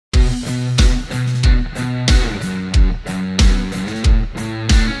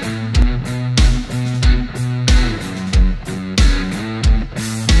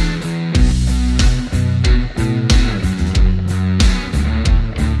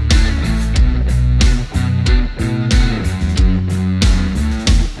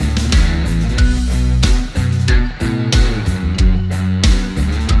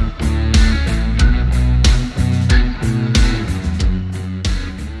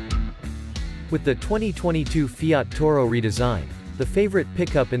With the 2022 Fiat Toro redesign, the favorite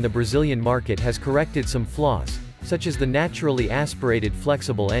pickup in the Brazilian market has corrected some flaws, such as the naturally aspirated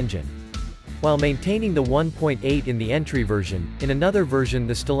flexible engine. While maintaining the 1.8 in the entry version, in another version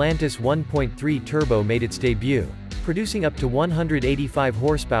the Stellantis 1.3 Turbo made its debut, producing up to 185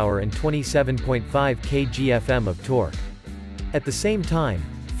 horsepower and 27.5 kgfm of torque. At the same time,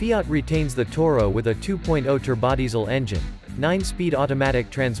 Fiat retains the Toro with a 2.0 turbodiesel engine, 9-speed automatic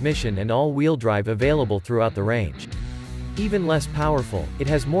transmission and all-wheel drive available throughout the range. Even less powerful, it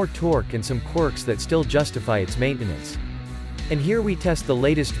has more torque and some quirks that still justify its maintenance. And here we test the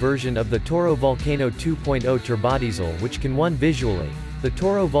latest version of the Toro Volcano 2.0 turbodiesel, which can one visually. The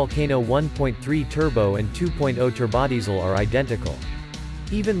Toro Volcano 1.3 Turbo and 2.0 turbodiesel are identical.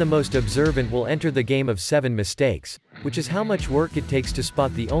 Even the most observant will enter the game of 7 mistakes, which is how much work it takes to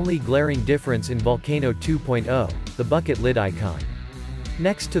spot the only glaring difference in Volcano 2.0, the bucket lid icon.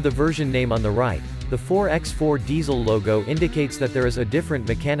 Next to the version name on the right, the 4x4 diesel logo indicates that there is a different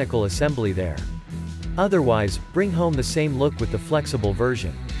mechanical assembly there. Otherwise, bring home the same look with the flexible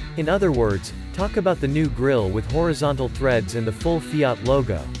version. In other words, talk about the new grille with horizontal threads and the full Fiat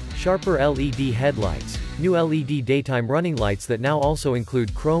logo, sharper LED headlights, new LED daytime running lights that now also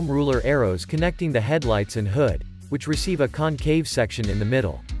include chrome ruler arrows connecting the headlights and hood, which receive a concave section in the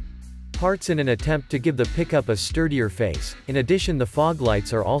middle. Parts in an attempt to give the pickup a sturdier face. In addition, the fog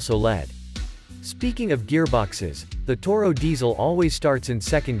lights are also LED. Speaking of gearboxes, the Toro diesel always starts in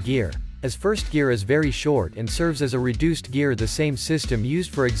second gear, as first gear is very short and serves as a reduced gear, the same system used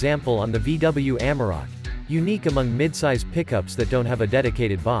for example on the VW Amarok, unique among mid-size pickups that don't have a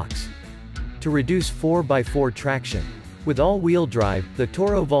dedicated box. To reduce 4x4 traction. With all-wheel drive, the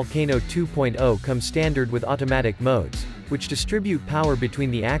Toro Volcano 2.0 comes standard with automatic modes, which distribute power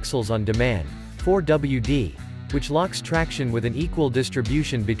between the axles on demand, 4WD, which locks traction with an equal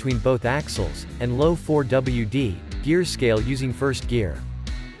distribution between both axles, and low 4WD, gear scale using first gear.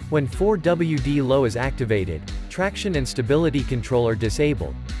 When 4WD low is activated, traction and stability control are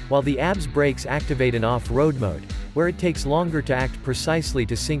disabled, while the ABS brakes activate an off-road mode, where it takes longer to act precisely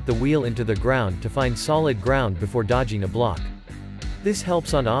to sink the wheel into the ground to find solid ground before dodging a block. This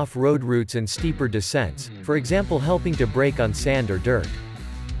helps on off-road routes and steeper descents, for example helping to brake on sand or dirt.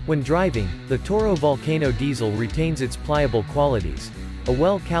 When driving, the Toro Volcano diesel retains its pliable qualities. A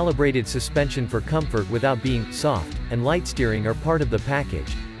well-calibrated suspension for comfort without being soft, and light steering are part of the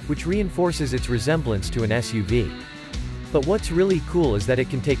package, which reinforces its resemblance to an SUV. But what's really cool is that it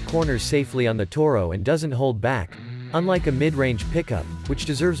can take corners safely on the Toro and doesn't hold back, unlike a mid-range pickup, which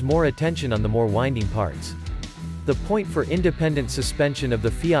deserves more attention on the more winding parts. The point for independent suspension of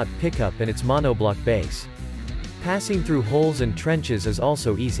the Fiat pickup and its monoblock base. Passing through holes and trenches is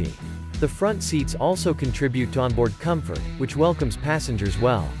also easy. The front seats also contribute to onboard comfort, which welcomes passengers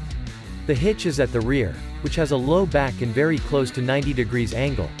well. The hitch is at the rear, which has a low back and very close to 90 degrees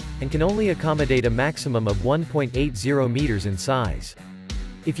angle, and can only accommodate a maximum of 1.80 meters in size.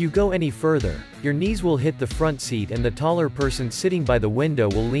 If you go any further, your knees will hit the front seat and the taller person sitting by the window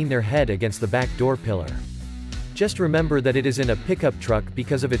will lean their head against the back door pillar. Just remember that it is in a pickup truck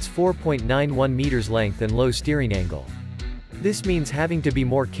because of its 4.91 meters length and low steering angle. This means having to be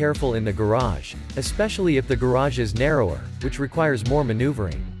more careful in the garage, especially if the garage is narrower, which requires more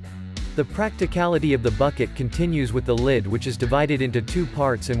maneuvering. The practicality of the bucket continues with the lid, which is divided into two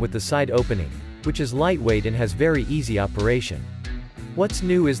parts, and with the side opening, which is lightweight and has very easy operation. What's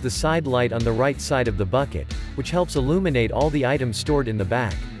new is the side light on the right side of the bucket, which helps illuminate all the items stored in the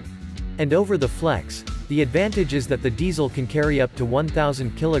back. And over the Flex, the advantage is that the diesel can carry up to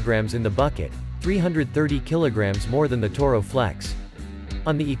 1,000 kilograms in the bucket, 330 kilograms more than the Toro Flex.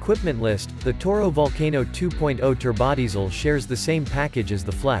 On the equipment list, the Toro Volcano 2.0 turbodiesel shares the same package as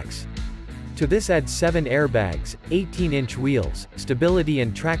the Flex. To this add 7 airbags, 18-inch wheels, stability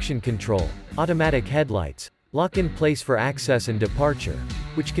and traction control, automatic headlights, lock-in place for access and departure,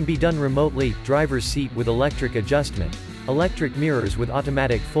 which can be done remotely, driver's seat with electric adjustment, electric mirrors with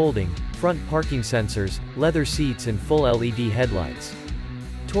automatic folding, front parking sensors, leather seats and full LED headlights.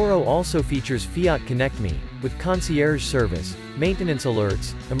 Toro also features Fiat Connect Me, with concierge service, maintenance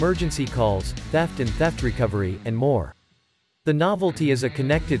alerts, emergency calls, theft and theft recovery, and more. The novelty is a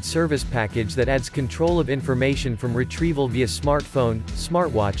connected service package that adds control of information from retrieval via smartphone,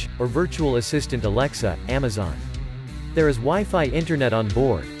 smartwatch, or virtual assistant Alexa, Amazon. There is Wi-Fi internet on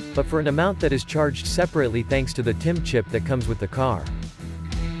board, but for an amount that is charged separately thanks to the TIM chip that comes with the car.